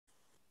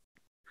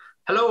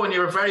Hello, and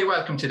you're very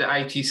welcome to the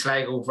IT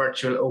Sligo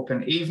Virtual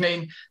Open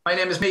Evening. My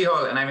name is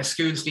Mihal, and I'm a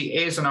Schools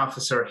Liaison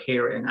Officer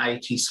here in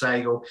IT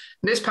Sligo.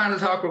 In this panel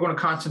talk, we're going to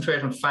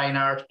concentrate on fine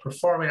art,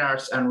 performing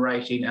arts, and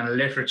writing and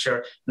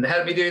literature. And to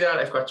help me do that,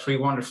 I've got three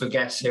wonderful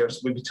guests here.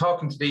 So we'll be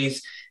talking to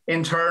these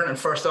in turn, and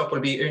first up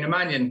will be Una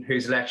Mannion,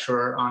 who's a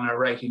lecturer on our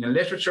Writing and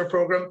Literature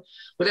programme.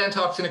 We'll then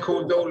talk to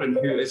Nicole Dolan,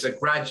 who is a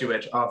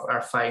graduate of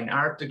our Fine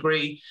Art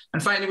degree.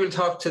 And finally, we'll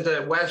talk to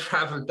the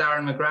well-travelled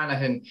Darren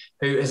McGranahan,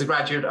 who is a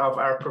graduate of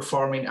our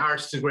Performing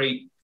Arts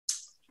degree.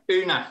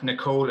 Una,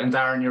 Nicole and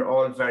Darren, you're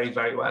all very,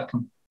 very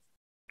welcome.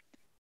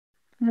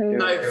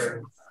 Now,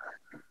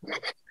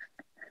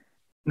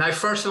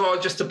 first of all,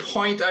 just to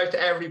point out to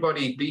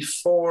everybody,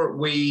 before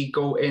we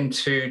go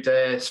into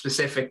the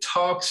specific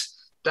talks,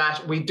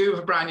 that we do have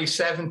a brand new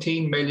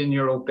 €17 million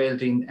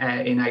building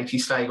in IT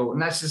Sligo,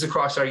 and this is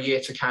across our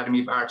Yates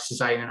Academy of Arts,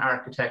 Design and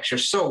Architecture.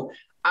 So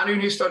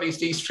anyone who studies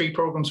these three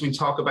programmes we'll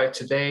talk about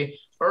today,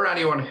 or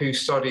anyone who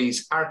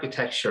studies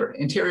architecture,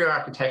 interior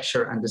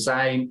architecture and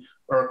design,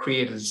 or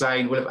creative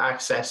design will have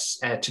access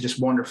to this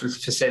wonderful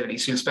facility.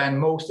 So you'll spend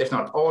most, if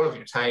not all of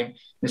your time in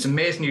this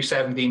amazing new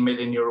 €17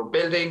 million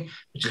building,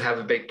 which will have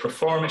a big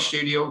performance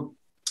studio,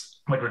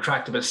 with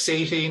retractable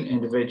seating,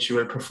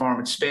 individual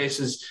performance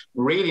spaces,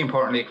 really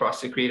importantly across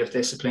the creative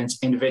disciplines,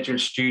 individual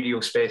studio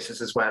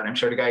spaces as well. I'm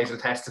sure the guys will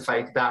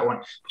testify to that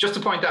one. Just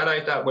to point that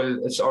out,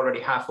 it's already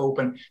half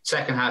open.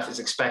 Second half is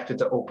expected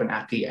to open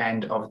at the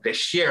end of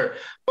this year.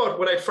 But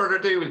without further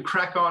ado, we'll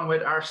crack on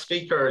with our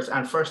speakers.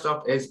 And first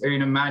up is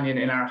Una Mannion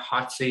in our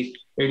hot seat.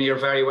 Una, you're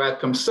very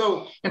welcome.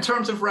 So in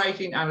terms of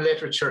writing and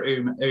literature,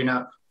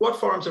 Una, what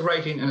forms of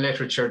writing and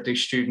literature do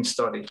students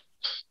study?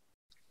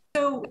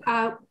 So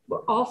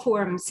all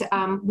forms.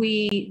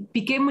 We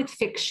begin with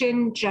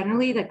fiction,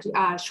 generally like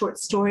short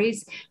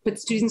stories, but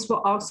students will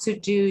also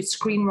do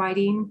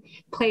screenwriting,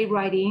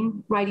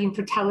 playwriting, writing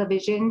for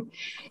television.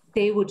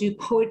 They will do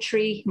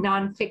poetry,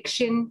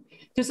 nonfiction.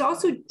 There's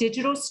also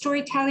digital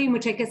storytelling,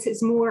 which I guess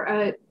is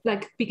more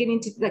like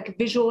beginning to like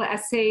visual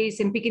essays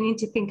and beginning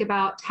to think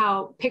about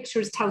how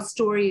pictures tell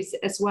stories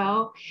as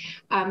well.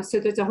 So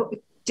there's a whole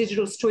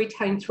digital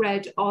storytelling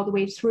thread all the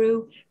way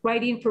through.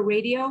 Writing for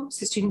radio,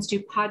 so students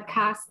do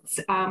podcasts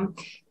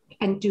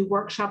and do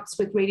workshops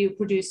with radio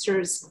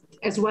producers,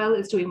 as well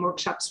as doing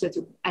workshops with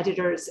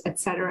editors,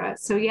 etc.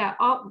 So yeah,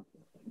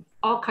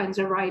 all kinds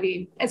of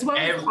writing, as well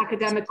as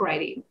academic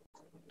writing.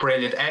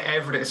 Brilliant.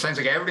 Everything. It sounds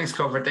like everything's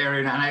covered there.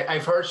 And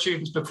I've heard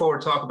students before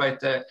talk about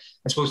the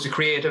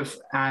creative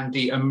and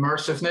the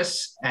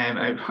immersiveness.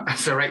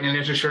 As a writing and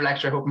literature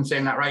lecturer, I hope I'm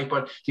saying that right,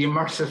 but the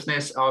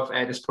immersiveness of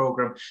this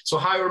program. So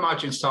how are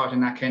modules taught in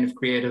that kind of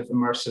creative,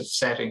 immersive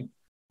setting?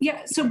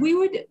 Yeah, so we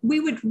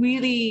would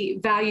really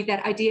value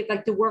that idea of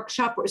like the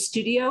workshop or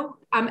studio.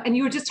 And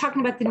you were just talking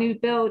about the new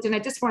build, and I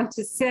just want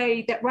to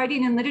say that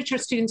writing and literature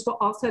students will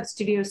also have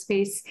studio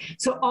space.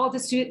 So all the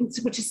students,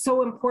 which is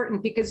so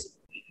important because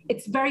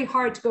it's very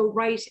hard to go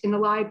write in the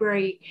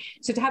library.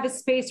 So to have a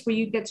space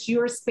where that's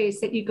your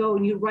space that you go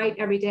and you write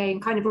every day and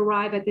kind of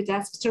arrive at the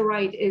desk to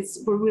write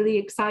we're really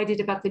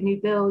excited about the new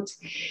build.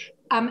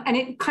 And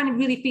it kind of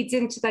really feeds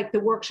into like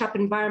the workshop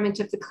environment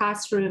of the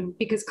classroom,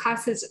 because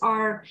classes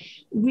are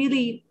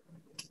really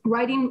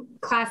writing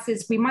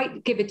classes. We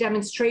might give a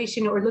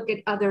demonstration or look at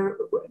other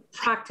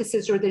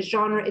practices or the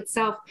genre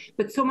itself,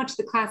 but so much of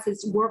the class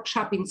is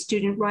workshopping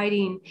student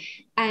writing.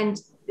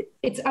 And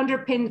it's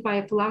underpinned by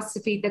a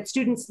philosophy that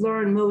students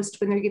learn most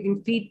when they're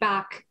giving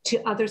feedback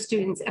to other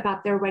students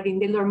about their writing.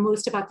 They learn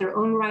most about their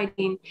own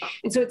writing.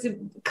 And so it's a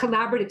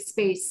collaborative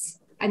space.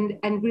 And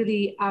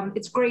really,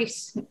 it's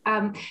great.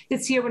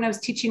 This year when I was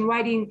teaching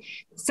writing,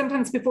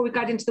 sometimes before we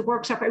got into the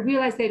workshop, I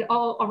realized they'd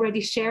all already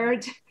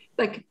shared.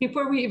 Like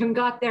before we even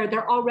got there,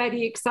 they're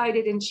already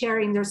excited and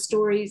sharing their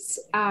stories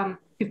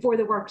before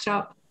the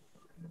workshop.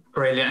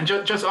 Brilliant.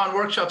 And just on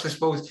workshops, I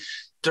suppose,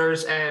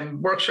 there's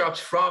workshops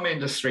from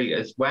industry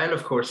as well,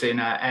 of course, in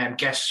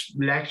guest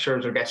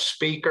lecturers or guest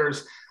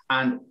speakers.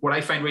 And what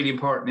I find really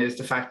important is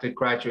the fact that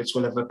graduates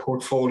will have a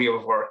portfolio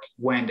of work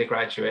when they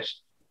graduate.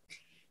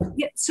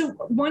 Yeah, so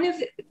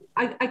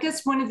I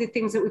guess one of the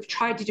things that we've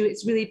tried to do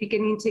is really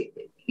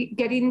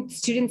getting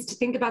students to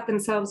think about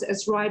themselves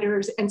as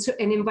writers, and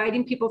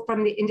inviting people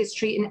from the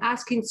industry and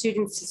asking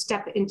students to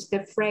step into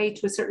the fray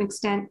to a certain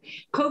extent.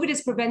 COVID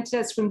has prevented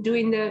us from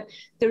doing the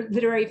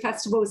literary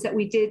festivals that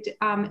we did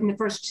in the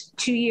first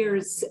 2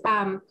 years.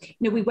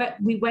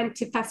 We went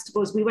to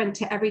festivals, we went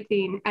to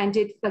everything and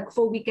did like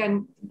full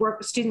weekend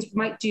work. Students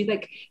might do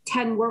like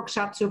 10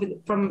 workshops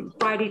from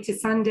Friday to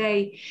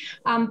Sunday,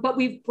 but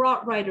we've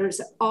brought writers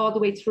all the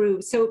way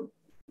through. So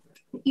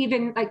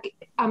even like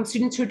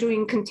students who are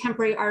doing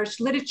contemporary Irish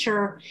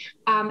literature,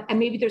 and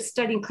maybe they're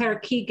studying Claire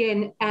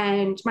Keegan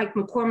and Mike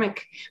McCormick,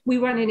 we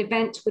run an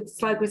event with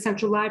Sligo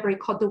Central Library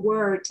called The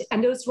Word,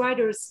 and those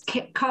writers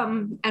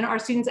come and our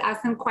students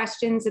ask them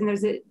questions and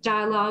there's a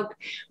dialogue.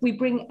 We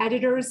bring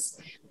editors.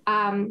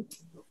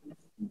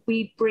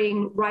 we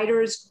bring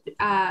writers,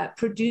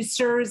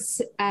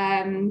 producers,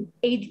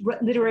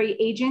 literary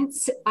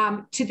agents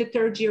to the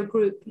third year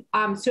group.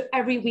 So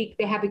every week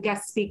they have a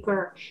guest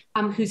speaker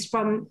who's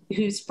from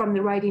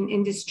the writing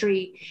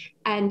industry,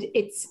 and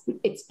it's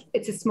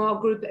a small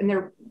group,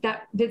 and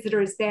that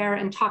visitor is there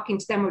and talking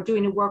to them or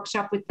doing a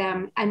workshop with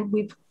them, and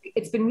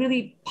it's been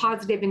really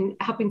positive in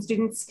helping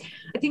students,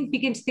 I think,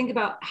 begin to think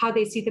about how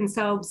they see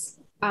themselves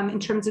in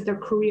terms of their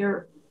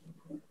career.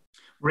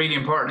 Really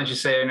important, as you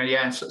say, and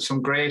yeah,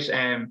 some great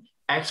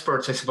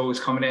experts, I suppose,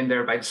 coming in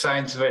there by the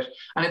science of it.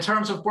 And in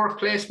terms of work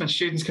placement,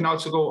 students can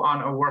also go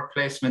on a work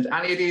placement.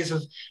 Any of these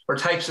or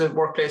types of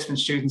work placement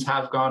students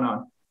have gone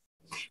on?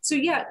 So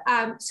yeah,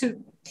 so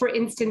for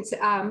instance,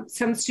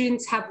 some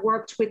students have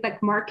worked with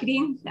like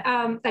marketing,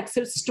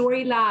 so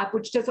Story Lab,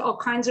 which does all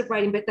kinds of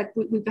writing, but like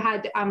we've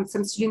had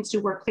some students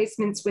do work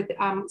placements with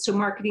so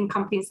marketing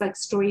companies like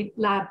Story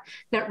Lab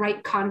that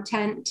write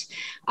content.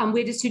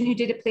 We had a student who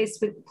did a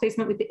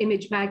placement with the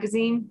Image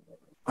magazine,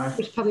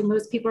 which probably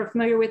most people are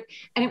familiar with,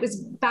 and it was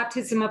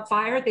Baptism of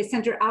Fire. They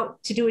sent her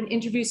out to do an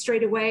interview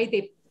straight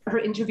away. Her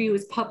interview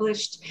was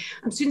published.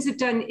 Students have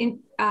done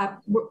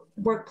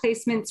work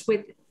placements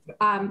with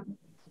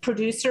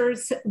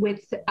producers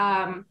with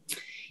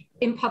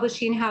in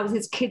publishing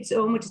houses. Kids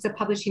Own, which is a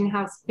publishing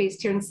house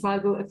based here in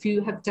Sligo, a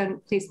few have done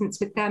placements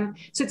with them.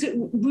 So it's a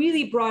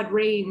really broad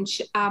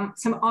range.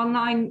 Some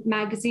online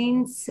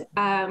magazines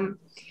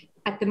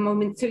at the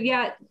moment. So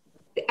yeah,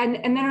 and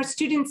then our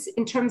students,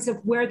 in terms of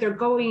where they're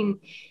going,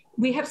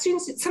 we have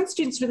students, some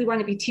students really want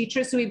to be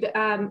teachers. So we've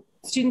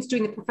students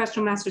doing the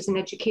professional masters in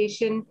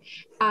education.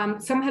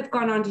 Some have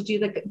gone on to do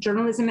like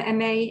journalism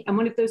MA, and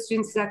one of those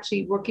students is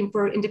actually working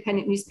for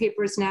independent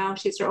newspapers now.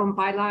 She has her own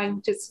byline,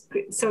 which is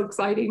so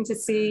exciting to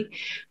see.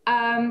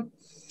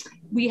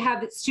 We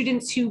have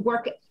students who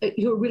are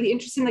really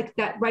interested in like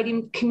that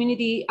writing,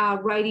 community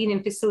writing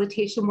and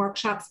facilitation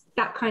workshops,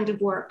 that kind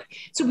of work.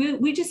 So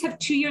we just have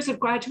 2 years of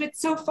graduates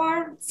so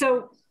far.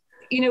 So,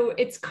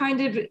 it's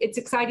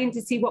exciting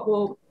to see what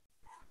will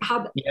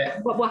happen.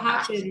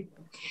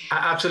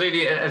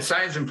 Absolutely. It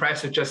sounds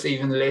impressive just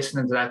even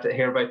listening to that, to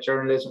hear about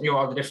journalism,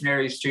 all the different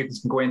areas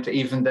students can go into.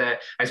 I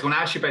was going to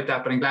ask you about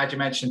that, but I'm glad you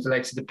mentioned the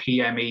likes of the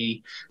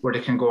PME, where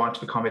they can go on to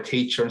become a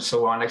teacher and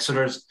so on. So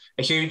there's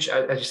a huge,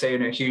 as you say,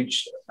 a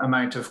huge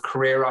amount of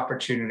career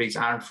opportunities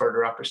and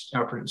further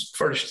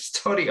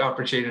study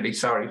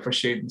opportunities, for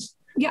students.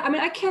 Yeah,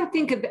 I can't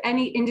think of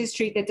any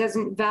industry that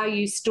doesn't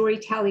value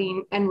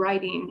storytelling and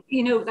writing,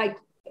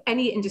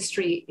 any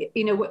industry,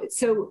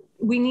 so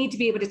we need to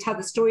be able to tell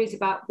the stories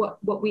about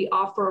what we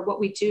offer, what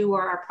we do,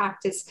 or our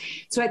practice.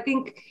 So I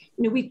think,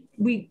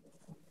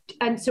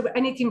 and so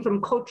anything from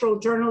cultural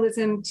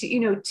journalism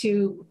to,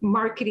 to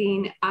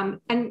marketing,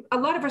 and a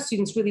lot of our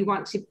students really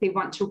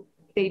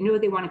they know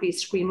they want to be a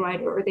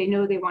screenwriter, or they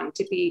know they want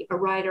to be a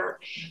writer,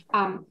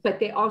 but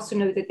they also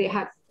know that they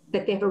have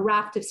a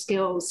raft of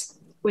skills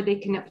where they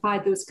can apply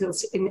those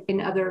skills in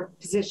other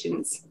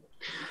positions.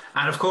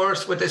 And of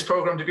course, with this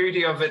program, the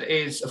beauty of it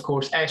is, of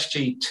course,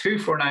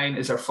 SG249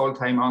 is our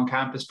full-time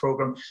on-campus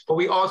program, but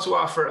we also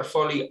offer a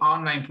fully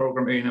online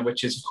program, Una,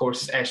 which is, of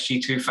course,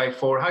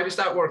 SG254. How does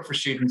that work for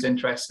students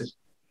interested?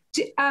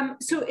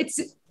 So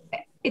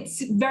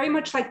it's very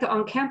much like the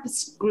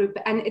on-campus group.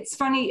 And it's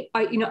funny,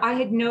 I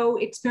had no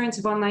experience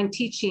of online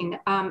teaching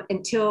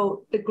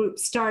until the group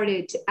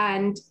started.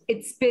 And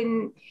it's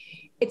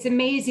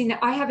amazing.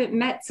 I haven't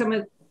met some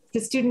of the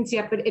students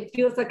yet, but it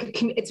feels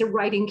like it's a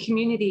writing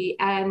community,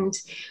 and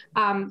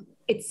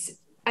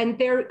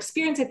their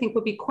experience, I think,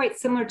 will be quite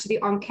similar to the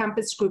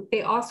on-campus group.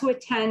 They also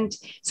attend,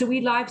 so we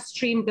live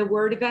stream the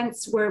Word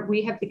events where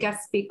we have the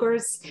guest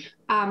speakers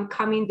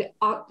coming, the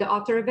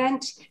author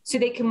event, so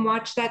they can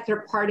watch that.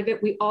 They're part of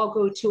it. We all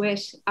go to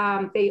it.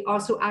 They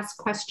also ask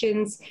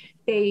questions.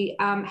 They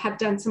have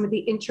done some of the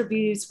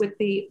interviews with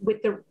the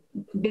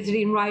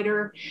visiting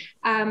writer.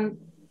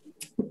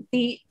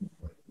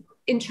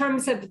 In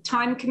terms of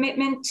time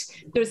commitment,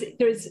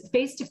 there's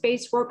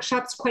face-to-face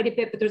workshops quite a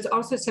bit, but there's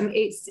also some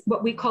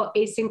what we call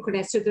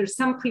asynchronous. So there's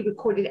some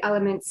pre-recorded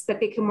elements that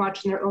they can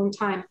watch in their own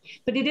time.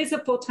 But it is a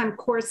full-time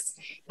course,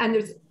 and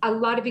there's a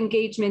lot of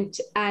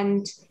engagement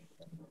and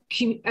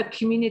a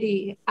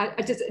community.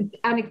 I just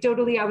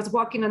anecdotally, I was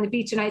walking on the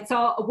beach and I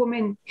saw a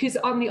woman who's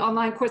on the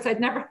online course.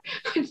 And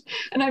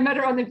I met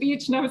her on the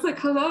beach, and I was like,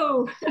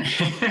 hello.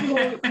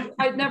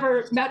 I'd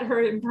never met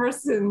her in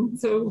person.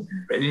 So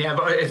yeah,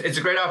 but it's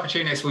a great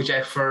opportunity, I suppose,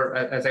 Jeff, for,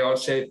 as I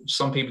always say,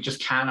 some people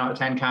just cannot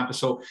attend campus.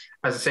 So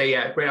as I say,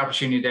 yeah, great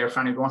opportunity there for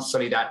anyone who wants to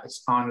study that.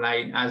 It's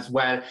online as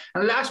well.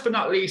 And last but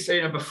not least,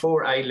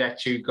 before I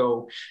let you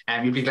go,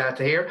 you'll be glad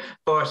to hear,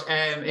 but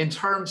in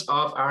terms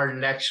of our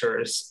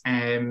lecturers,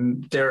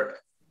 they're,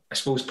 I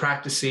suppose,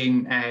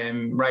 practicing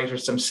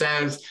writers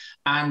themselves,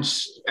 and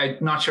I'm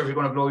not sure if you're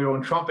going to blow your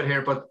own trumpet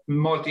here, but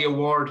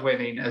multi-award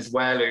winning as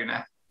well,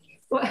 Una.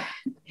 Well,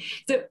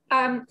 so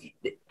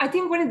I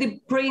think one of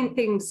the brilliant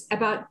things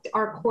about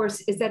our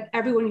course is that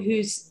everyone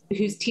who's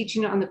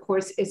teaching on the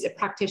course is a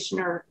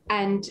practitioner,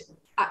 and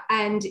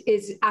and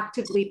is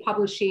actively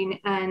publishing.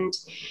 And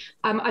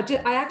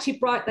I actually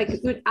brought like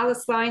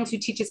Alice Lyons, who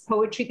teaches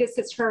poetry. This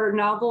is her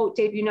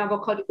debut novel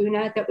called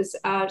Una, that was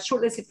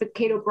shortlisted for the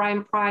Kate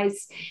O'Brien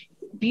Prize.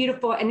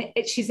 Beautiful, and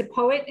she's a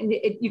poet, and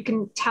you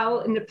can tell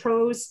in the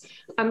prose.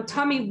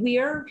 Tommy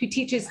Weir, who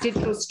teaches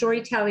digital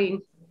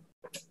storytelling,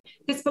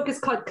 this book is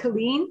called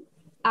Colleen,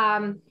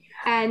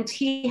 and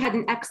he had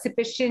an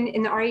exhibition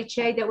in the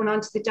RHA that went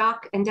onto the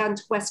dock and down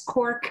to West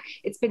Cork.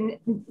 It's been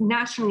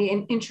nationally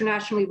and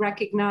internationally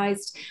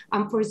recognized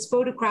for his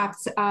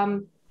photographs.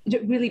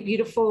 Really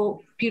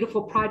beautiful,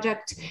 beautiful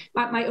project.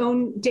 My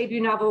own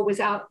debut novel was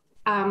out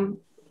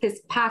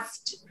this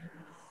past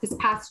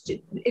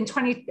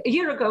a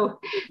year ago,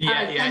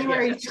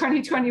 January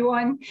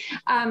 2021,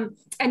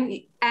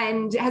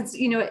 and has,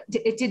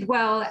 it did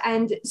well.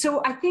 And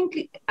so I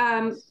think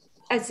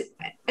as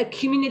a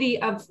community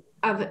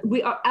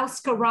we are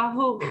Elska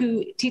Rahul,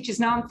 who teaches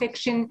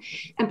nonfiction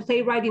and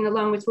playwriting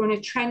along with Rona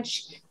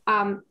Trench,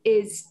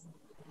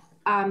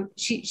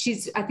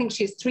 she's I think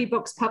she has 3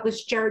 books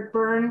published. Jared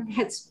Byrne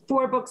has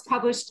 4 books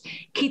published.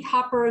 Keith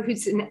Hopper,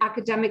 who's an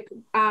academic,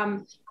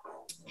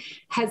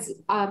 has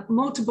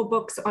multiple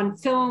books on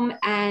film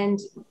and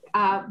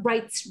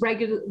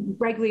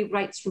regularly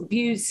writes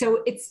reviews.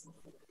 So it's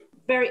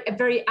a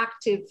very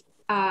active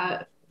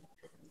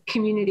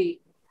community.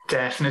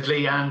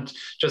 Definitely. And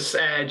just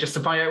to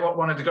point out, what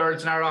one of the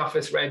girls in our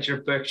office read your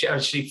book.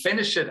 She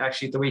finished it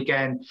actually at the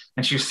weekend,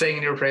 and she was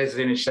singing your praises,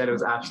 and she said it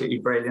was absolutely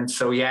brilliant.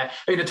 So yeah,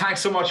 thanks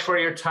so much for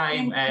your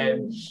time.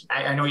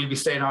 I know you'll be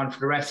staying on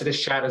for the rest of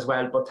this chat as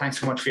well, but thanks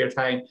so much for your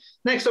time.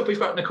 Next up, we've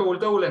got Nicole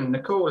Dolan.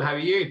 Nicole, how are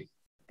you?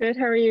 Good,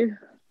 how are you?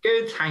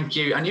 Good, thank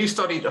you. And you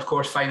studied, of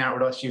course, fine art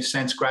with us. You've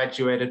since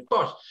graduated,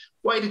 but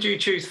why did you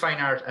choose fine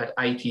art at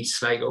IT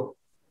Sligo?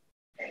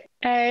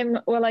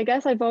 Well, I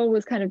guess I've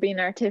always kind of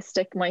been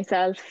artistic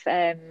myself,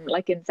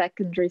 like in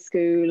secondary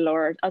school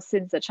or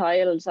since a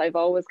child. I've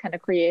always kind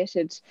of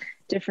created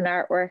different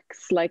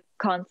artworks, like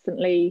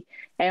constantly.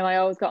 I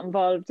always got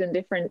involved in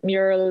different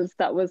murals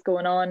that was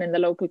going on in the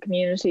local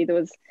community. There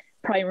was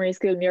primary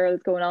school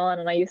murals going on,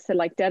 and I used to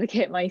like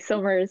dedicate my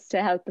summers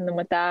to helping them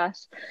with that.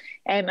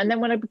 And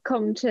then when I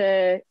come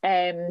to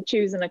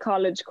choosing a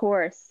college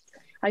course,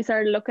 I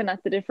started looking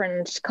at the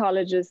different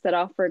colleges that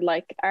offered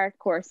like art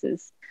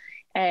courses.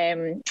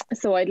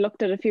 So I'd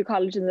looked at a few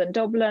colleges in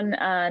Dublin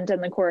and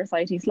then of course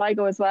IT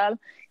Sligo as well.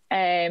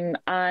 And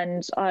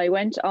I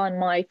went on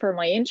for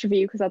my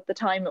interview, because at the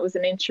time it was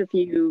an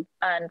interview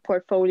and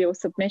portfolio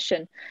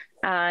submission.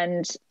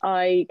 And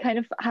I kind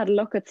of had a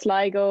look at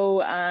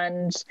Sligo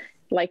and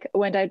like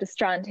went out to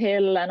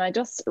Strandhill, and I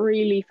just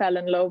really fell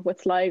in love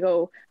with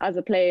Sligo as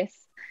a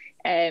place,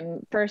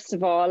 first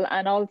of all,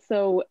 and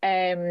also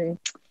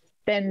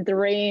then the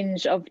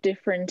range of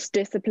different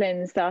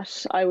disciplines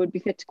that I would be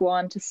fit to go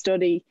on to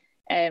study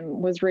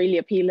was really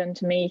appealing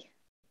to me.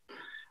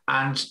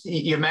 And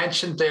you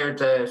mentioned there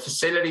the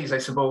facilities, I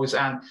suppose,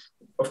 and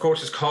of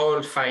course it's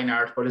called fine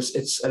art, but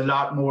it's a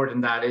lot more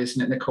than that,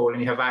 isn't it, Nicole?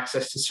 And you have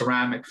access to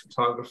ceramic,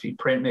 photography,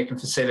 printmaking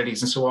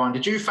facilities and so on.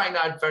 Did you find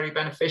that very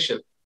beneficial?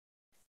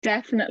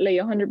 Definitely,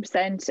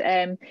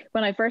 100%.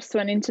 When I first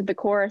went into the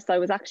course, I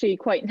was actually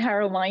quite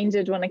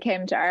narrow-minded when it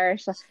came to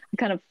art. I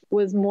kind of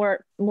was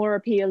more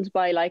appealed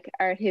by like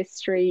art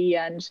history,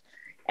 and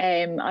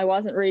I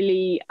wasn't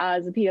really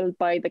as appealed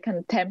by the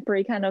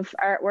contemporary kind of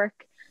artwork.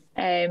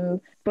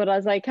 But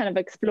as I kind of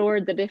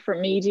explored the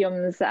different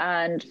mediums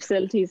and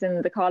facilities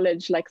in the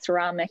college, like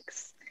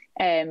ceramics,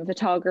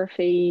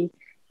 photography,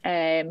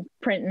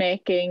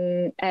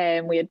 printmaking,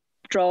 we had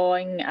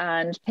drawing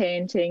and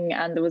painting,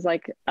 and there was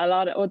like a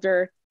lot of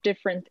other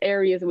different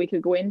areas that we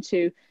could go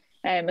into,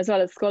 as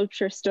well as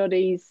sculpture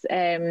studies.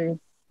 I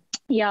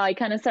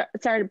kind of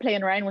started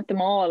playing around with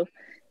them all,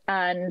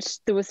 and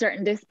there were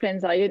certain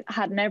disciplines I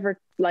had never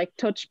like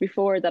touched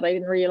before that I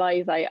didn't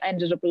realize I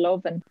ended up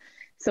loving.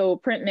 So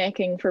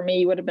printmaking for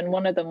me would have been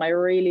one of them. I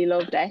really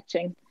loved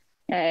etching,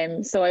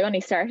 so I only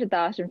started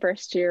that in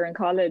first year in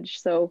college,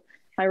 so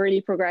I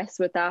really progressed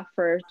with that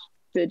for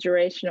the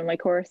duration of my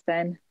course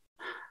then.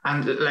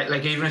 And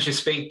like even as you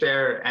speak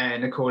there,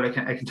 Nicole, I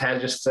can tell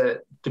just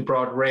the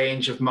broad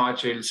range of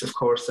modules, of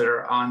course, that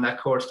are on that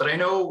course. But I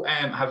know,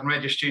 having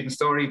read your student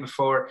story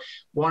before,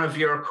 one of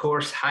your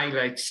course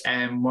highlights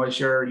was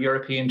your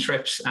European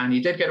trips, and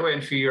you did get away on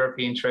a few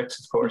European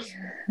trips, of course.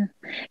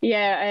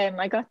 Yeah,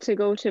 I got to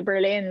go to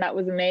Berlin. That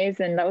was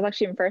amazing. That was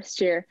actually in first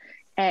year.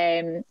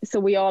 So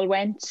we all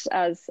went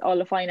as all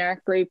the fine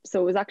art group.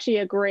 So it was actually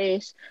a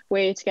great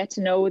way to get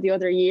to know the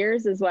other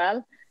years as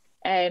well.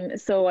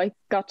 So I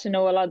got to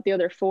know a lot of the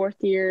other fourth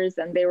years,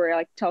 and they were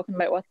like talking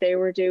about what they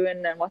were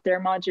doing and what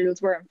their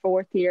modules were in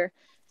fourth year.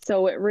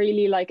 So it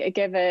really it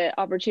gave an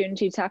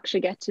opportunity to actually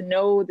get to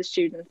know the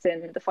students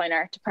in the fine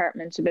art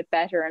department a bit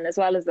better, and as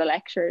well as the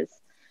lecturers.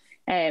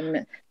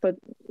 But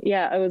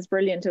yeah, it was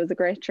brilliant. It was a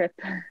great trip.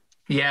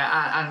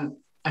 Yeah, and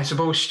I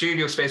suppose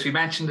studio space, we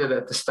mentioned it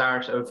at the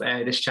start of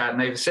this chat,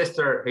 and I have a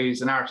sister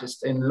who's an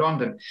artist in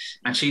London,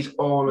 and she's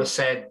always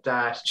said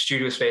that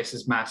studio space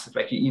is massive.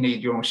 Like, you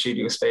need your own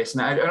studio space.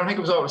 And I don't think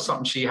it was always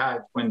something she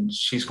had when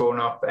she's growing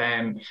up,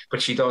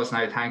 but she does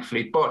now,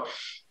 thankfully. But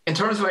in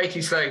terms of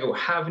IT Sligo,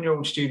 having your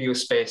own studio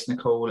space,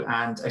 Nicole,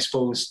 and I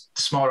suppose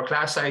the smaller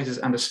class sizes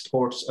and the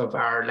supports of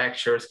our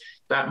lecturers,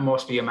 that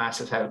must be a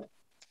massive help.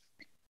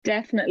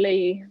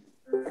 Definitely.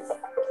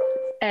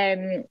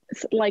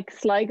 Like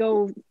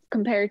Sligo,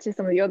 compared to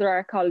some of the other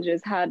art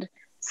colleges, had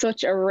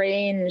such a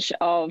range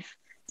of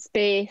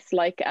space,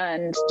 like,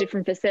 and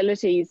different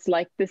facilities.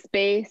 Like the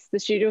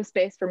studio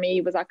space for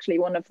me was actually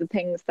one of the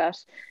things that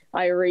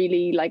I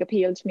really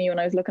appealed to me when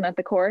I was looking at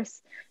the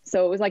course.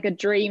 So it was like a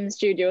dream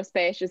studio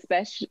space,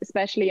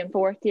 especially in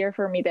fourth year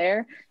for me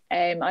there.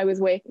 I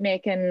was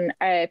making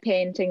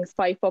paintings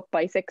 5 foot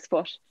by 6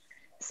 foot.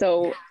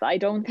 So I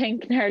don't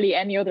think nearly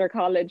any other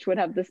college would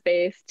have the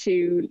space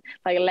to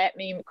let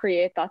me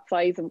create that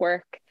size of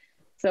work.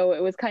 So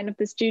it was kind of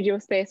the studio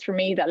space for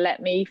me that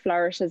let me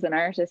flourish as an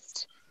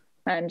artist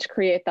and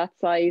create that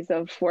size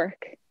of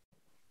work.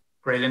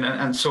 Brilliant,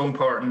 and so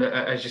important,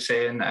 as you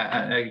say, and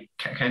I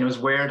kind of was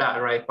aware of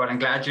that, right? But I'm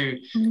glad you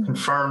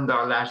confirmed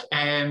all that.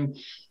 I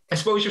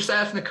suppose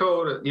yourself,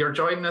 Nicole, you're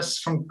joining us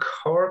from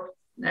Cork,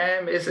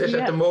 is it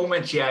at the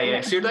moment?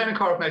 Yeah. So you're down in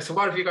Cork now. So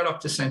what have you got up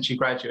to since you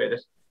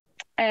graduated?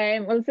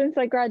 Well, since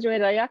I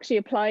graduated, I actually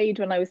applied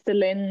when I was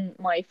still in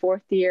my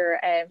fourth year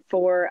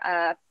for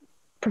a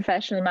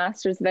professional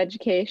Masters of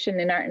Education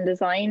in Art and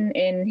Design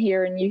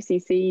here in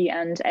UCC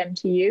and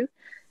MTU.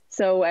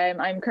 So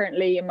I'm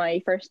currently in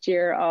my first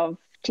year of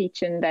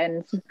teaching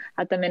then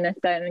at the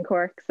minute down in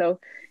Cork. So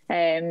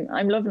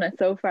I'm loving it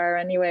so far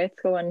anyway. It's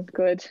going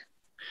good.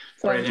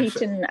 So brilliant. I'm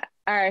teaching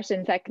art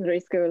in secondary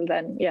school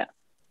then, yeah.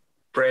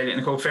 Brilliant,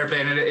 Nicole, fair play.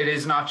 And it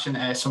is an option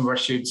some of our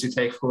students who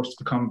take, of course,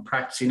 to become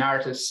practicing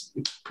artists,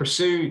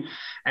 pursue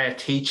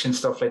teaching,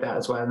 stuff like that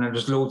as well. And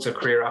there's loads of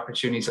career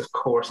opportunities, of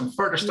course, and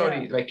further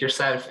study like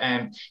yourself,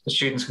 the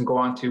students can go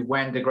on to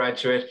when they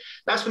graduate.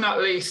 Last but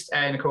not least,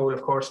 Nicole,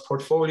 of course,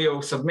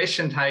 portfolio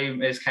submission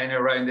time is kind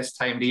of around this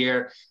time of the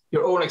year.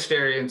 Your own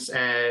experience,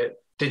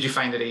 did you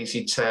find it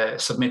easy to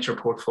submit your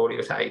portfolio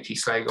to IT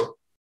Sligo?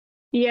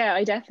 Yeah,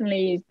 I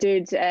definitely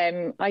did.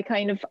 I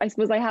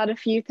suppose I had a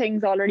few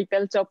things already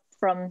built up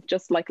from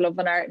just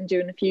loving art and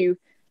doing a few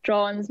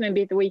drawings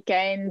maybe at the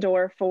weekend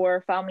or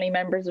for family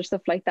members or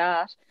stuff like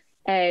that.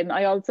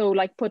 I also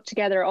put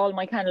together all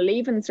my kind of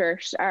Leaving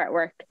Cert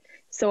artwork.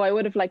 So I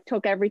would have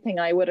took everything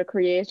I would have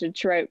created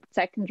throughout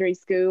secondary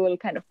school,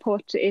 kind of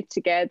put it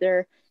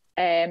together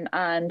and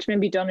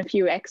maybe done a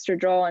few extra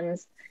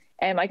drawings.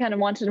 I kind of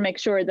wanted to make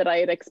sure that I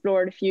had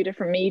explored a few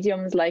different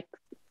mediums, like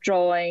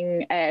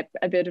drawing, a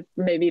bit of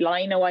maybe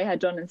lino I had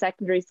done in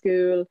secondary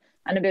school,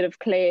 and a bit of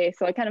clay.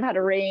 So I kind of had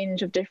a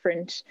range of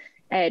different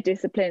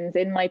disciplines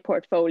in my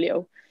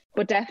portfolio.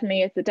 But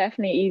definitely, it's a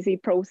definitely easy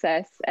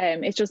process.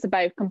 It's just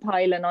about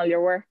compiling all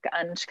your work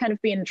and kind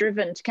of being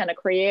driven to kind of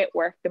create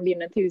work and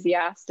being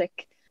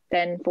enthusiastic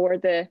then for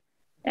the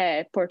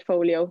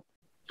portfolio.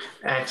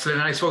 Excellent.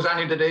 And I suppose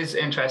anyone that is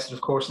interested,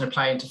 of course, in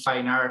applying to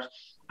fine art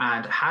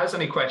and has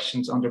any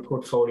questions on their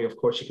portfolio, of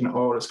course, you can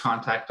always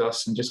contact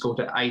us and just go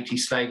to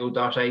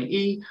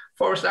itsligo.ie/CAO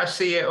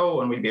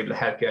and we'll be able to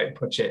help you out and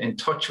put you in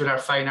touch with our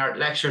fine art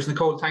lecturers.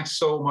 Nicole, thanks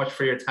so much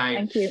for your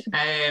time. Thank you.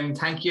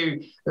 Thank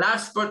you.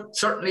 Last but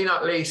certainly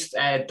not least,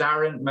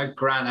 Darren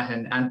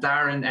McGranahan. And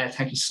Darren,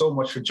 thank you so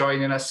much for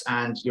joining us.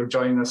 And you're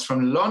joining us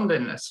from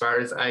London, as far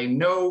as I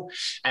know.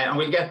 And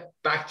we'll get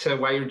back to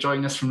why you're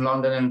joining us from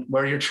London and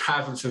where your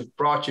travels have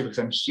brought you, because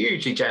I'm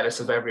hugely jealous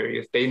of everywhere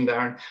you've been,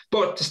 Darren.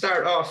 But to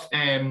start off,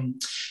 in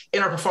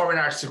our performing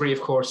arts degree,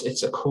 of course,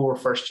 it's a core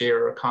first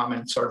year or a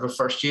common sort of a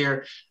first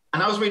year.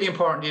 And that was really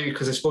important to you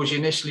because I suppose you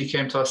initially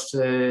came to us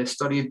to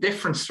study a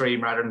different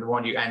stream rather than the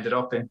one you ended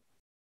up in.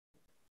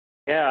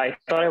 Yeah, I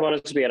thought I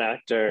wanted to be an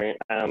actor.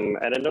 And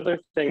another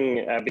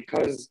thing,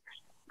 because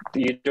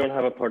you don't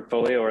have a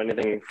portfolio or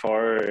anything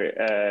for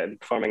the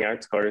performing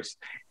arts course,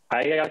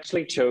 I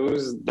actually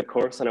chose the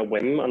course on a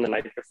whim on the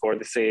night before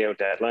the CAO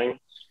deadline.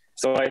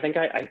 So I think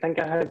I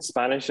had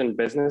Spanish and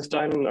business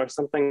down or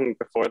something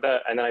before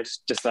that, and then I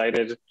just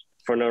decided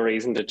for no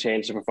reason to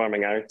change to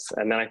performing arts.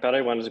 And then I thought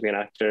I wanted to be an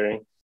actor,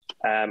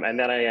 and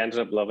then I ended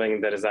up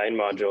loving the design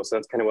module. So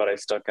that's kind of what I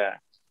stuck at.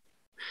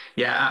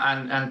 Yeah,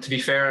 and to be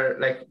fair,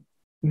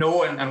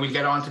 knowing, and we'll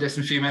get on to this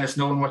in a few minutes,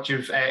 knowing what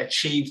you've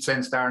achieved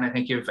since, Darren, I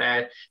think you've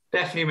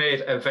definitely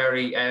made a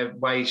very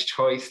wise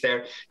choice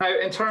there. Now,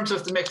 in terms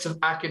of the mix of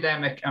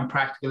academic and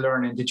practical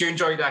learning, did you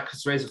enjoy that?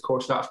 Because there is, of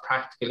course, a lot of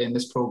practical in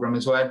this program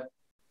as well.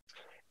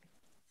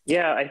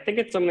 Yeah, I think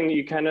it's something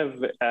you kind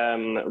of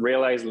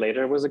realize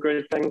later was a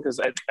great thing, because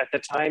at the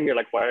time you're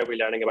like, why are we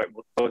learning about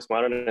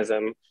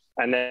postmodernism?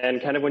 And then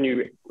kind of when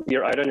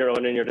you're out on your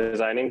own and you're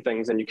designing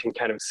things and you can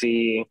kind of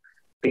see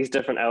these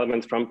different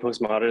elements from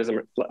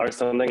postmodernism or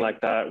something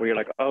like that, where you're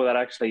like, oh, that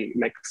actually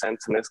makes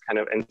sense in this kind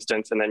of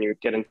instance, and then you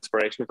get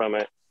inspiration from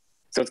it.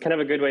 So it's kind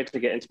of a good way to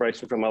get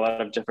inspiration from a lot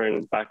of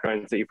different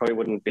backgrounds that you probably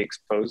wouldn't be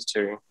exposed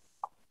to.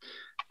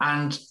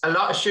 And a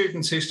lot of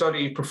students who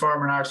study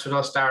performing arts with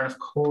us, Darren, of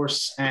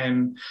course,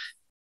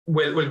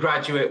 will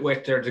graduate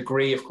with their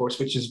degree, of course,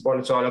 which is what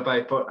it's all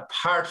about. But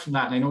apart from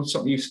that, and I know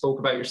something you spoke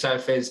about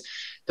yourself, is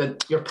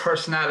that your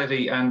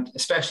personality and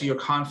especially your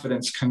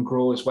confidence can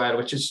grow as well,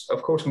 which is,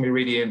 of course, going to be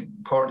really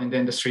important in the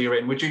industry you're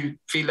in. Would you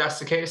feel that's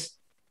the case?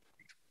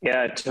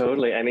 Yeah,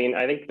 totally. I mean,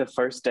 I think the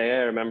first day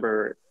I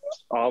remember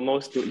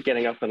almost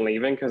getting up and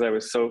leaving because I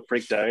was so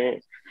freaked out.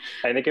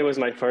 I think it was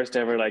my first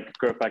ever like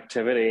group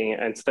activity.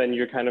 And so then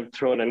you're kind of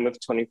thrown in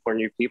with 24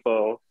 new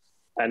people.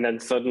 And then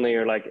suddenly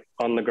you're like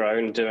on the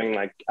ground doing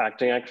like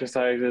acting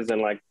exercises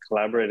and like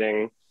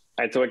collaborating.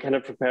 And so it kind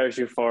of prepares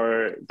you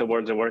for the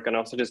world of work and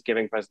also just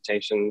giving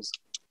presentations.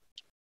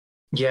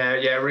 Yeah,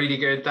 really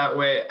good that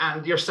way.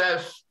 And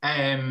yourself,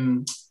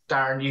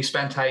 Darren, you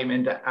spent time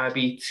in the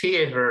Abbey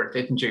Theatre,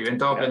 didn't you, in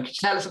Dublin? Yeah. Can you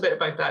tell us a bit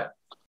about that?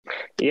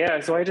 Yeah,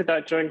 so I did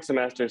that during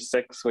semester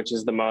 6, which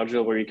is the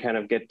module where you kind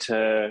of get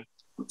to,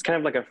 it's kind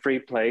of like a free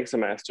play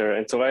semester.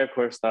 And so I, of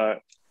course, thought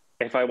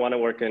if I want to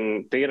work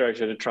in theatre, I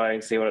should try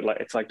and see what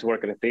it's like to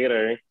work in a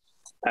theatre.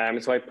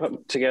 So I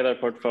put together a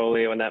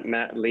portfolio and that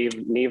met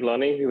Niamh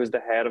Lunny, who was the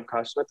head of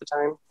costume at the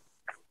time,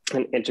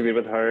 and interviewed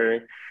with her.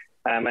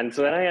 And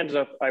so then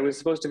I was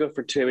supposed to go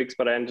for 2 weeks,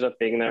 but I ended up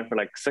being there for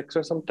like 6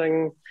 or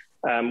something,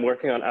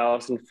 working on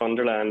Alice in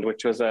Funderland,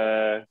 which was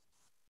a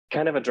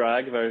kind of a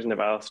drag version of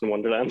Alice in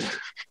Wonderland.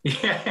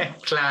 Yeah,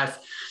 class.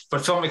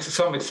 But some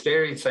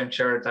experience, I'm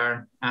sure,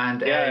 Darren.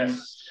 And yeah.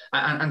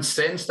 And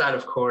since that,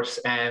 of course,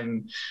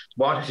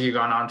 what have you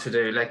gone on to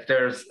do? Like,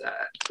 there's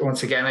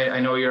once again, I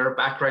know your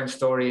background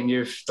story, and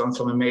you've done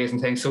some amazing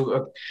things.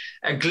 So,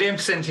 a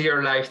glimpse into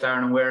your life,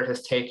 Darren, and where it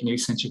has taken you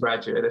since you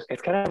graduated.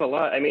 It's kind of a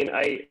lot. I mean,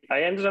 I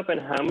ended up in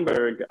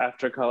Hamburg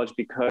after college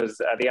because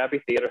the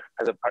Abbey Theatre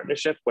has a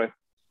partnership with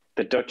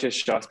the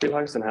Duchess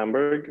Schauspielhaus in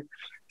Hamburg.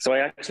 So I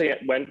actually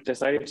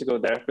decided to go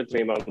there for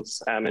 3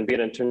 months and be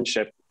an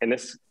internship in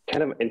this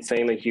kind of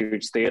insanely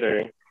huge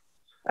theatre.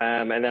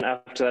 And then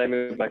after that, I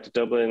moved back to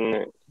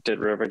Dublin, did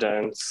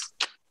Riverdance.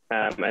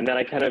 And then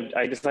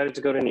I decided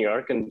to go to New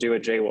York and do a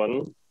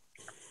J1.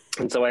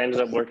 And so I ended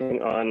up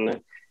working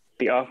on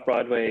the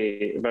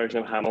off-Broadway version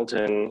of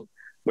Hamilton,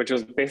 which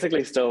was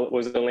basically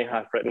was only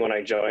half written when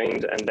I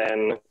joined. And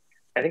then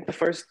I think the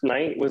first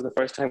night was the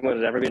first time it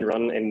had ever been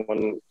run in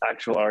one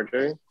actual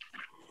order.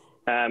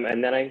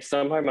 And then I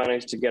somehow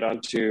managed to get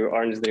onto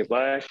Orange is the New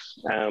Black,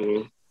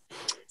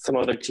 some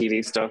other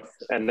TV stuff,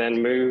 and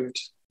then moved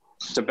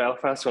to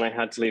Belfast when I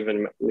had to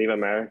leave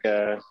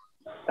America.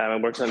 I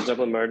worked on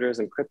Double Murders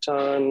and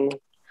Krypton,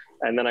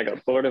 and then I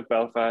got bored of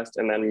Belfast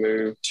and then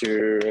moved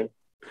to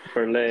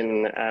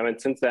Berlin.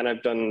 And since then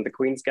I've done The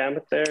Queen's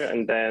Gambit there,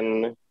 and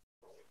then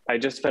I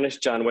just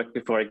finished John Wick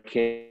before I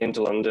came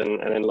to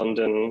London. And in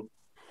London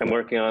I'm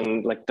working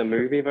on like the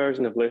movie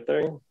version of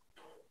Luther.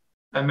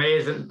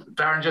 Amazing,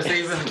 Darren. Just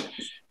even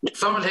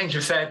some of the things you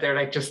said there,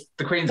 like just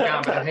The Queen's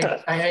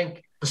Gambit. I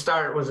think the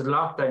start was in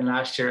lockdown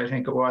last year. I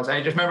think it was.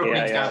 I just remember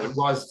Queen's Gambit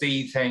was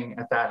the thing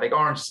at that. Like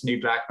Orange is the New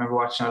Black. I remember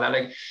watching all that.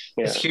 Like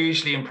it's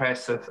hugely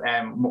impressive.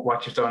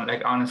 What you've done.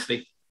 Like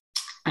honestly.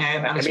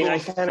 I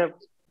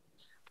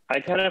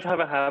kind of have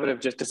a habit of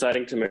just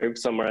deciding to move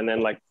somewhere and then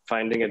like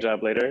finding a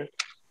job later.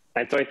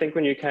 And so I think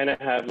when you kind of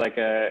have like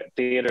a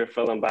theatre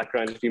film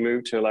background, if you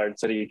move to a large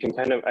city, you can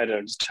kind of, I don't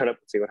know, just turn up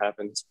and see what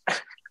happens.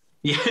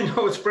 Yeah,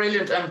 no, it's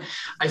brilliant.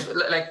 I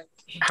like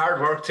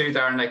hard work too,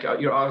 Darren. Like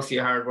you're obviously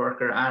a hard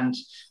worker, and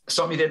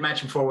something you did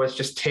mention before was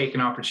just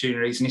taking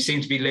opportunities, and you seem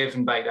to be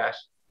living by that.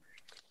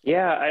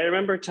 Yeah, I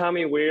remember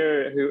Tommy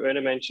Weir, who Una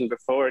mentioned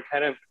before,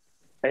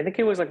 I think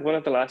it was like one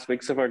of the last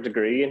weeks of our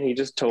degree, and he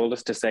just told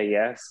us to say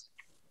yes.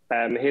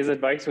 His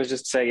advice was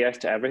just say yes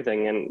to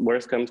everything, and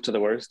worst comes to the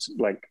worst,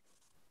 like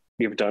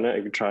you've done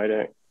it, you've tried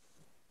it.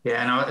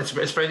 Yeah, no, it's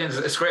brilliant.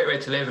 It's a great way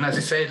to live. And as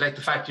I said, like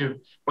the fact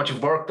what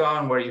you've worked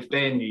on, where you've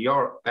been, New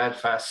York,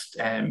 Belfast,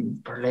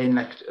 Berlin,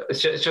 like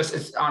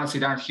it's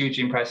honestly not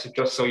hugely impressive,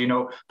 just so you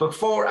know.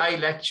 Before I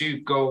let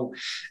you go,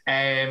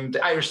 the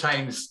Irish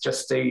Times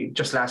just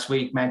last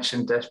week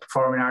mentioned that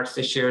performing arts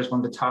this year is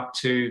one of the top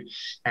 2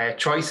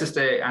 choices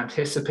they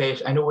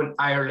anticipate. I know in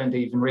Ireland,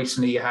 even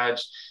recently, you had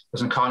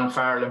was in Colin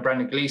Farrell and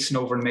Brendan Gleeson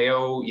over in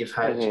Mayo. You've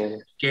had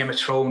Game of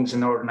Thrones in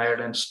Northern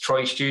Ireland,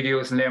 Troy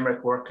Studios in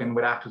Limerick working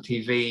with Apple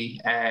TV.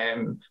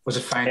 Was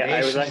it Foundation?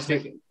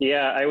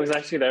 I was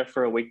actually there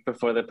for a week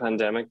before the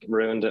pandemic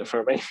ruined it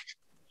for me.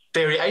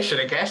 I should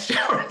have guessed you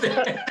were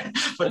there.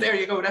 But there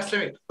you go. That's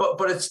limit.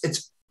 But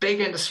it's big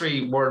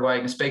industry worldwide.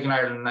 And it's big in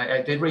Ireland.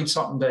 I did read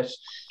something that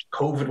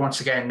COVID,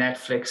 once again,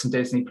 Netflix and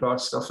Disney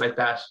Plus, stuff like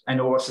that. I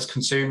know us as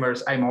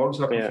consumers, I'm always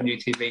looking for new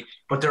TV,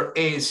 but there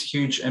is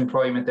huge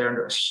employment there and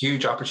there's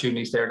huge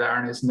opportunities there,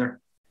 Darren, isn't there?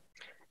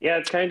 Yeah,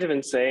 it's kind of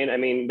insane. I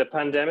mean, the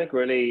pandemic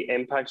really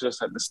impacted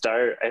us at the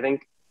start. I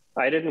think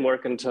I didn't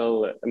work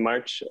until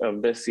March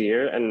of this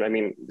year. And I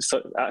mean,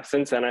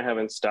 since then I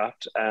haven't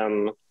stopped.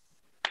 And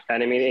I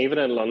mean, even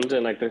in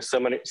London, like there's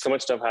so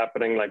much stuff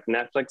happening. Like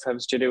Netflix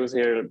have studios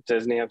here,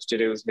 Disney have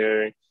studios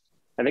here.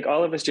 I think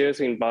all of the studios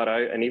being bought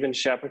out, and even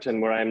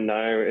Shepperton, where I'm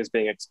now, is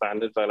being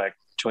expanded by like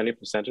 20%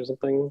 or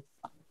something.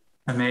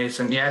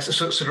 Amazing. Yes.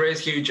 So there is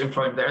huge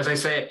employment there. As I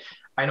say,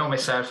 I know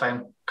myself,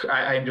 I'm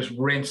just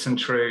rinsing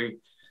through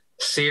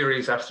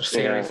series after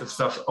series of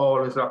stuff,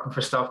 always looking for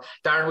stuff.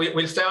 Darren,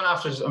 we'll stay on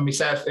after, and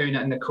myself, Una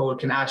and Nicole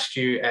can ask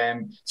you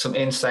some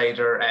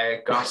insider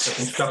gossip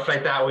and stuff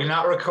like that. We'll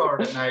not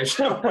record it now,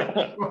 so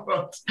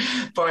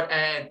but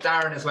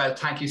Darren as well,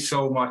 thank you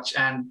so much.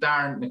 And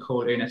Darren,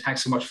 Nicole, Una,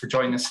 thanks so much for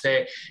joining us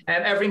today.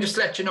 Everyone, just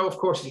to let you know, of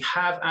course, if you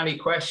have any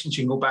questions,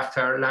 you can go back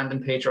to our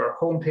landing page or our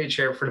homepage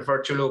here for the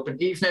virtual open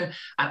evening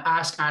and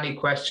ask any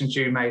questions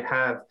you might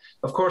have.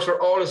 Of course, we're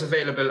always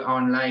available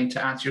online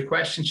to answer your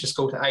questions. Just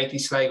go to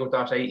itsligo.ie/CAO.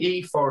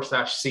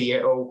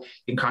 You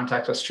can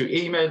contact us through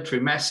email,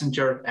 through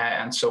Messenger,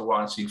 and so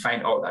on. So you can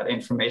find all that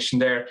information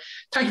there.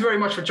 Thank you very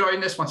much for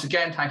joining us. Once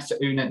again, thanks to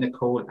Una,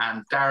 Nicole,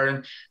 and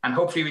Darren. And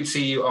hopefully we'll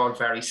see you all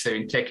very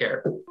soon. Take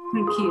care.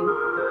 Thank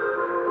you.